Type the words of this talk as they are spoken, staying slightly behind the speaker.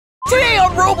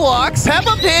Roblox,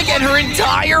 Peppa Pig and her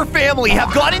entire family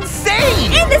have gone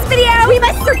insane. In this video, we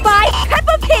must survive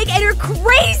Peppa Pig and her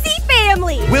crazy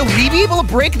family. Will we be able to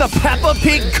break the Peppa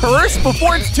Pig curse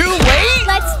before it's too late?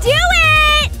 Let's do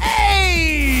it!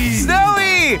 Hey!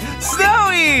 Snowy!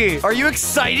 Snowy! Are you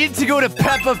excited to go to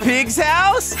Peppa Pig's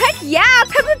house? Heck yeah!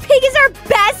 Peppa Pig is our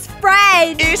best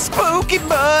friend! It's spooky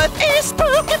month! It's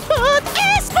spooky month!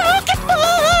 It's spooky month!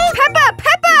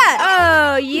 Peppa!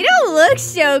 Oh, you don't look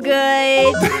so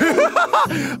good.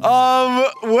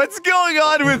 What's going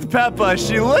on with Peppa?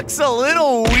 She looks a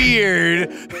little weird.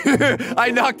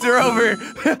 I knocked her over.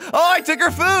 Oh, I took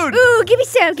her food. Ooh, give me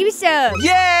some, give me some.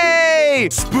 Yay!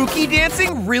 Spooky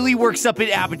dancing really works up an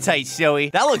appetite, Zoe.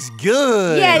 That looks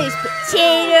good. Yeah, there's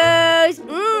potatoes.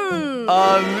 Mmm.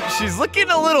 She's looking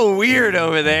a little weird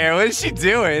over there. What is she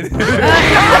doing? What the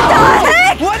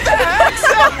heck? What the heck,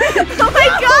 Zoe? Oh my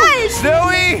gosh!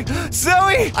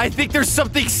 Zoe, I think there's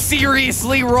something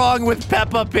seriously wrong with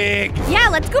Peppa Pig. Yeah,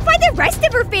 let's go find the rest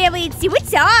of her family and see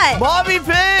what's up. Mommy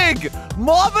Pig!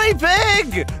 Mommy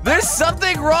Pig! There's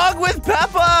something wrong with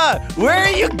Peppa! Where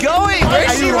are you going?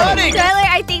 Where's she running? Tyler,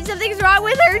 I think something's wrong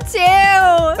with her too.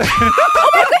 Oh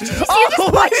my gosh, did you see her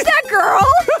just punch that girl?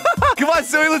 Come on,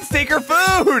 Zoe, let's take her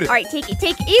food. All right, take it.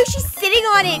 Ew, she's sitting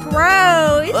on it.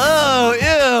 Gross. Oh,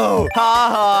 ew. Ha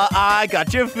ha, I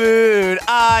got your food.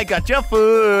 I got your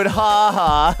food. Ha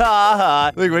ha, ha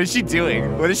ha. Look, what is she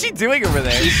doing? What is she doing over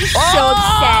there? She's just so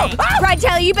upset. Run,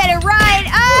 Tyler, you better run.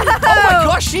 Oh my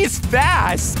gosh, she's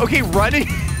fast. Okay, running.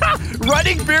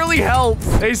 Running barely helps.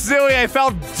 Hey, Zoe, I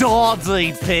found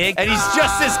Dodley Pig, and he's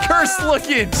just as cursed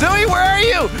looking. Zoe, where are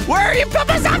you? Where are you?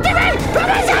 Peppa's after me!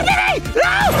 Peppa's after me! No!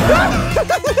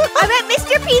 I'm at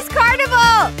Mr. P's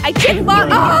Carnival. I took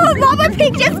Mama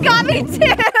Pig just got me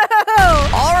too.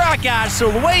 All right, guys, so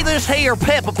the way this here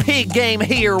Peppa Pig game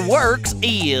here works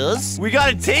is we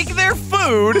gotta take their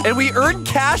food, and we earn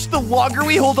cash the longer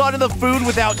we hold on to the food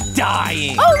without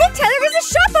dying. Oh, look, Tyler, there's a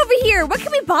shop over here. What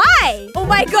can we buy? Oh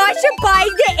my gosh, you're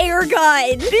buying the air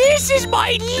gun. This is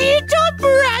my little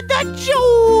brother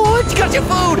George. Got your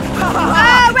food.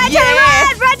 Oh, run, Tyler,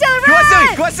 run! Run, Tyler,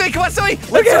 run! Come on, Zoe.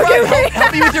 Let's run.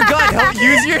 Help me with your gun.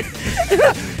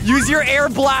 Use your air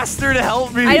blaster to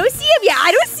help me. I don't see him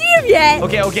yet.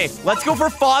 Okay. Let's go for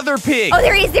Father Pig. Oh,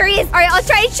 there he is. All right, I'll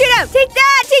try and shoot him. Take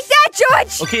that,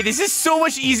 George. Okay, this is so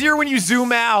much easier when you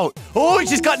zoom out. Oh, it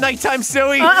just got nighttime,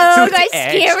 Zoe. Uh-oh, so it's guys,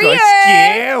 extra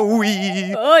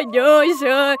scary. Oh, no,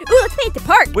 sir. Ooh, let's play at the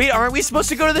park. Wait, aren't we supposed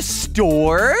to go to the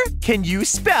store? Can you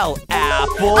spell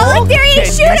apple? Oh, look, there he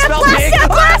is. Shoot him.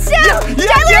 Blast him.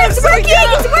 Tyler, it's working.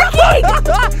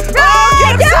 No.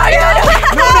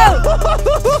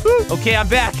 Okay, I'm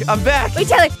back. Wait,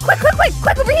 Tyler, quick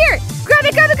over here. Grab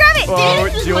it. Oh,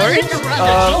 George?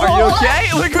 Are you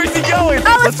okay? Look, where's he going?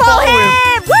 Oh, let's follow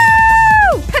him.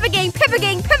 Woo! Peppa gang.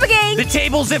 The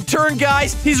tables have turned,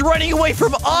 guys. He's running away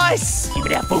from us. Give me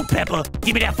that food, Peppa.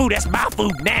 Give me that food. That's my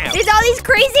food now. There's all these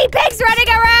crazy pigs running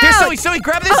around. Here, Zoe,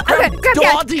 grab this. Grab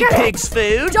Dodley Pig's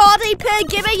food. Dodley Pig,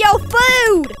 give me your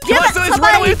food. Come on, Zoe, let's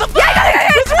run away with the food.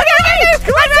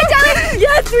 Run, Tyler.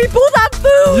 Yes, we pulled that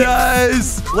food.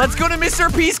 Yes. Let's go to Mr.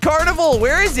 P's Carnival.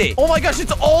 Where is it? Oh my gosh,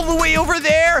 it's all the way over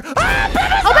there. Oh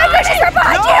my gosh, it's right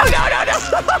behind you.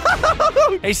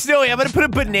 No. Hey, Snowy, I'm gonna put a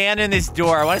banana in this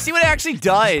door. I want to see what it actually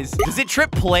does. Does it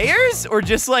trip players or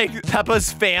just like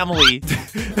Peppa's family?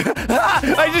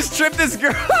 I just tripped this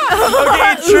girl.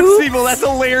 Okay, it trips people. That's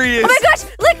hilarious. Oh my gosh,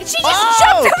 look, she just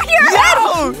jumped over your head.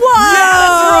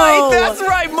 Whoa. Yeah, that's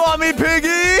right, Mommy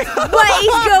Piggy. What is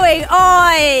going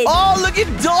on? Oh, look at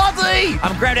Dodley.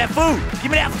 I'm grabbing that food.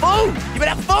 Give me that food.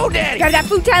 Daddy. Grab that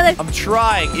food, Tyler. I'm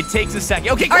trying. It takes a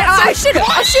second. Okay, all right, I'll shoot him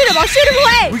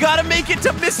away. We gotta make it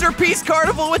to Mr. P's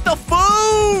Carnival with the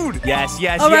food. Yes.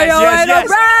 All right.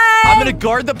 I'm gonna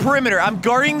guard the perimeter. I'm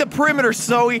guarding the perimeter,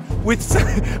 Zoe.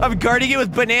 I'm guarding it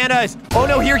with bananas. Oh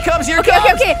no, here it comes. Okay.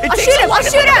 I'll shoot him.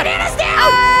 Bananas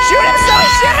down. Shoot him, Zoe.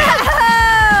 Shoot him.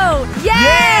 Yay!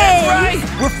 Yeah, that's right.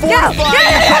 We're fortifying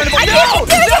the carnival. I can't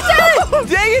do it.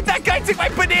 Dang it, that guy took my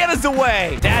bananas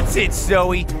away. That's it,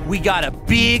 Zoe. We got a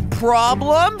big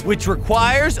problem, which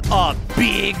requires a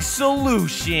big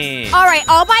solution. All right,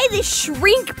 I'll buy the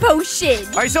shrink potion.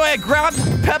 All right, so I grabbed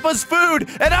Peppa's food,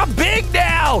 and I'm big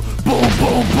now. Boom,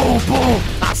 boom, boom, boom.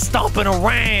 I'm stomping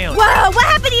around. Whoa, what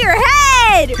happened to your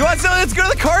head? Come on, Zoe, let's go to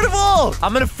the carnival.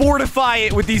 I'm going to fortify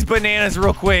it with these bananas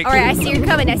real quick. All right, I see you're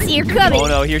coming. Oh,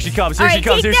 no, here she comes. You're not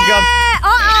coming.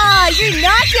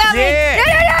 Yeah. No,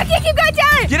 I can't keep going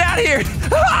down. Get out of here.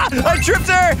 I tripped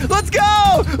her. Let's go.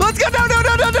 No. Come on,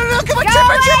 Go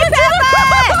trip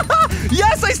her.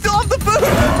 Yes, I still have the food.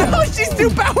 No, she's too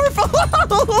powerful.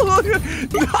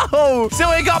 No. So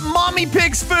I got Mommy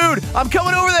Pig's food. I'm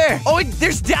coming over there. Oh, wait,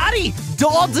 there's Daddy.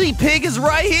 Dodgy Pig is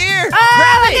right here.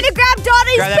 I'm gonna grab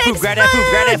Doddy's pig's food. Grab that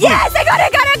food. Yes, I got it.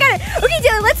 Okay,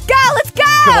 Dylan, let's go.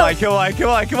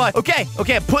 Come on. Okay,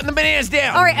 I'm putting the bananas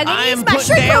down. All right, I'm gonna use my putting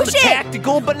shrimp down the potion.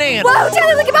 tactical banana. Whoa,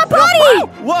 Tyler, look at my body.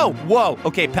 Whoa.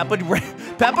 Okay, Peppa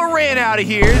ran out of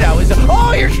here. That was.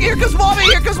 Oh, here comes Mommy.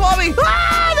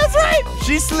 Ah, that's right.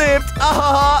 She slipped.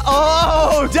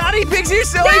 Oh, Dodgy Pig's here,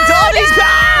 Zoe. Dodgy's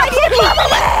back.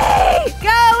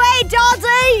 Go away,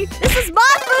 Dodgy. This is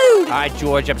my food. All right,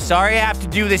 George, I'm sorry I have to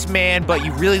do this, man, but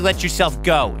you really let yourself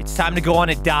go. It's time to go on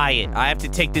a diet. I have to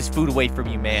take this food away from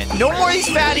you, man. No more of these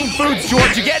fattening foods,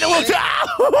 George. You're getting a little...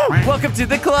 Welcome to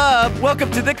the club.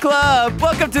 Welcome to the club.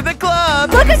 Welcome to the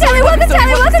club.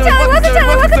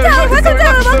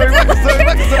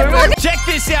 Check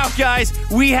this out, guys.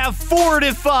 We have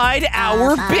fortified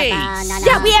our base.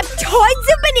 Yeah, we have tons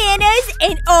of bananas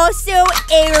and also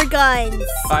air guns.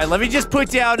 All right, let me just put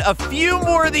down a few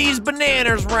more of these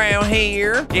bananas around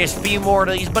here. Just a few more of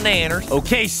these bananas.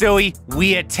 Okay, Zoe,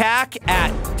 we attack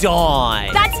at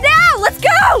dawn. That's now. Let's go.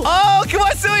 Oh, come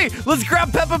on, Zoe. Let's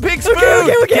grab Peppa Pig's food.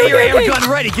 Okay, Get your air gun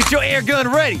ready. Get your air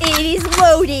gun ready. It is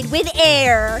loaded with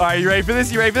air. All right, you ready for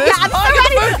this? Yeah, I'm so ready.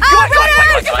 Come on.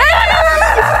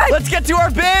 Let's get to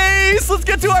our base.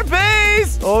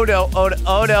 Oh, no. It's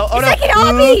like an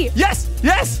army. Yes.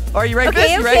 Are you ready for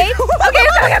this? Okay. You ready?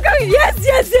 Okay.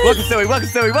 Yes. Welcome, Zoe. Welcome,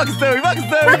 Tyler.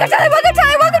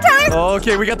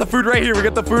 Okay, we got the food right here.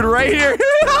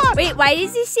 Wait, why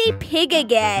does he say pig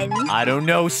again? I don't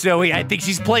know, Zoe. I think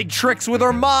she's playing tricks with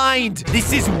her mind.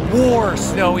 This is war,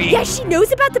 Snowy. Yeah, she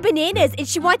knows about the bananas, and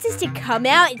she wants us to come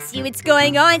out and see what's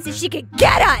going on so she could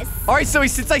get us. All right, Zoe,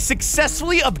 since I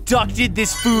successfully abducted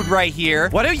this food right here,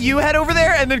 why don't you head over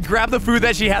there and then grab the food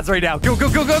that she has right now? Go.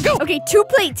 Okay, 2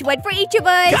 plates, one for each of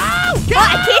us. Go! Oh,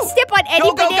 I can't step on any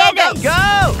bananas. Go!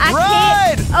 I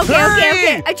can't.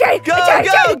 Okay. I'm trying. Go!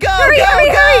 Hurry.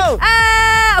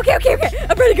 Okay.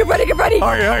 I'm ready. All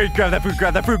right. Grab that food.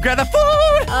 Yeah,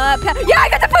 I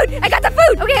got the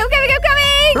food. Okay, I'm coming.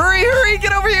 Hurry,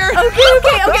 get over here.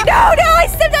 Okay. No, I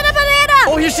stepped on a banana.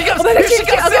 Oh, here she comes.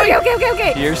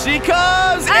 Okay. Here she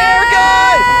comes. Air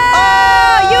gun.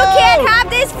 You can't have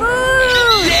this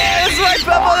food. Yeah, that's right,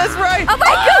 Peppa. That's right. Oh my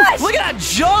gosh. Look at that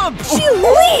jump. She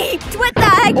leaped. What the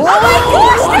heck? Oh my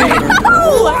gosh.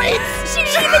 No. What? She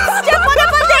didn't even step on a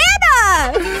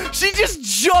banana. She just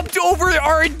jumped over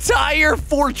our entire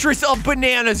fortress of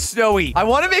bananas, Snowy. I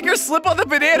want to make her slip on the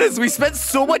bananas. We spent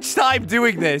so much time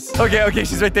doing this. Okay,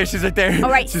 she's right there. All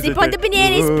right, slip on the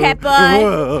bananas,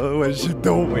 Peppa. What is she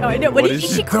doing? Oh, I know. What is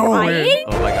she crying?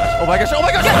 Oh my gosh. She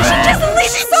just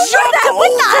leaped so far.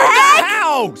 What the heck?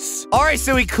 House. All right,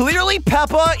 so clearly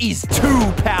Peppa is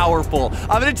too powerful.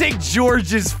 I'm gonna take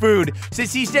George's food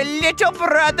since he's the little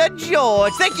brother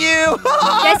George. Thank you.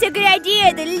 That's a good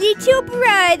idea, the little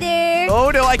brother.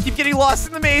 Oh no, I keep getting lost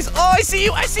in the maze. Oh, I see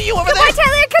you over there. Come on,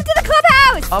 Tyler, come to the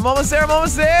clubhouse. I'm almost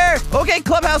there. Okay,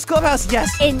 clubhouse, yes.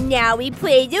 And now we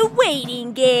play the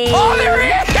waiting game. Oh, there he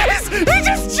is. He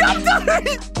just jumped on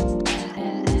it.